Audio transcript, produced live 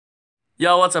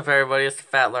Yo, what's up everybody? It's the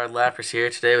Fat Lard Lapras here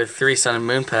today with 3 Sun and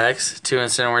Moon packs, 2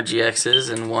 Incineroar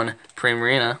GXs, and 1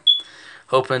 Primarina.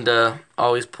 Hoping to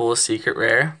always pull a secret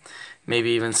rare, maybe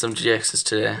even some GXs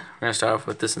today. We're going to start off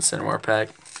with this Incineroar pack.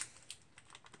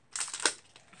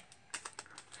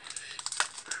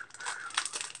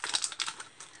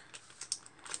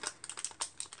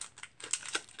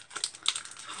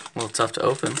 A little tough to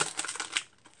open.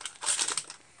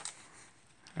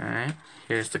 Alright,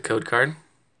 here's the code card.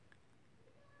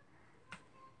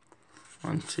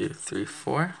 1, 2, 3,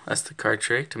 4. That's the card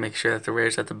trick to make sure that the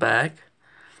rare's at the back.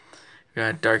 We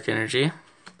got Dark Energy,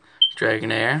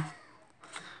 Dragonair,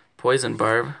 Poison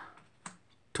Barb,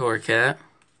 Torracat,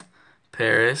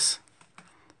 Paris,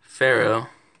 Pharaoh,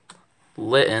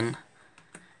 Litten,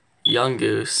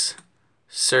 Yungoos,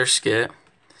 Surskit,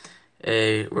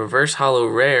 a reverse hollow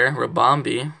rare,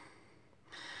 Ribombee,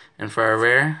 and for our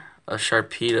rare, a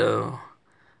Sharpedo.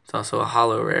 It's also a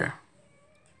hollow rare.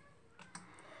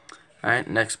 Alright,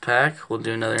 next pack, we'll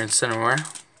do another Incineroar.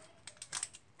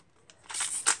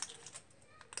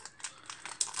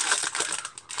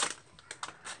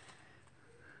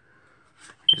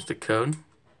 Here's the code.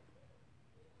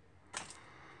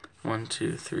 1,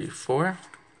 2, 3, 4.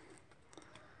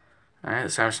 Alright,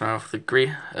 this time we're starting off with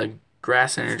a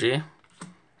Grass Energy,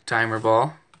 Timer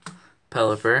Ball,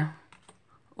 Pelipper,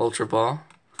 Ultra Ball,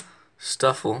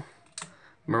 Stuffle,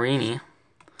 Marini,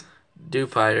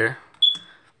 Dewpider,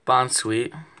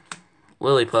 Bonsweet,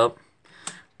 Lillipup,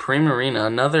 Primarina,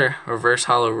 another reverse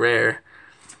hollow rare,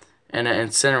 and an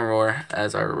Incineroar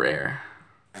as our rare.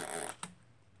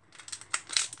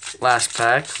 Last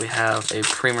pack, we have a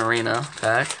Primarina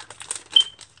pack.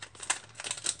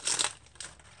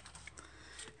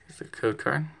 Here's the code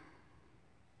card.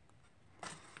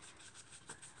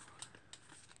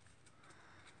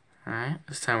 Alright,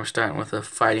 this time we're starting with a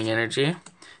Fighting Energy,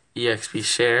 EXP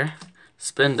Share,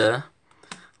 Spinda,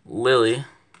 Lily,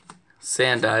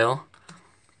 Sandile,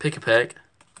 Pick-a-Peck,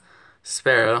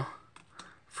 Sparrow,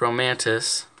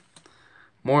 Fromantis,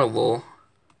 Morlul,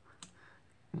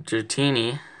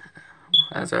 Dratini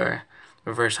as our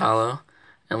reverse hollow,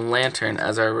 and Lantern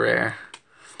as our rare.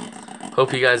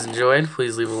 Hope you guys enjoyed.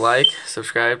 Please leave a like,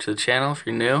 subscribe to the channel if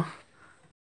you're new.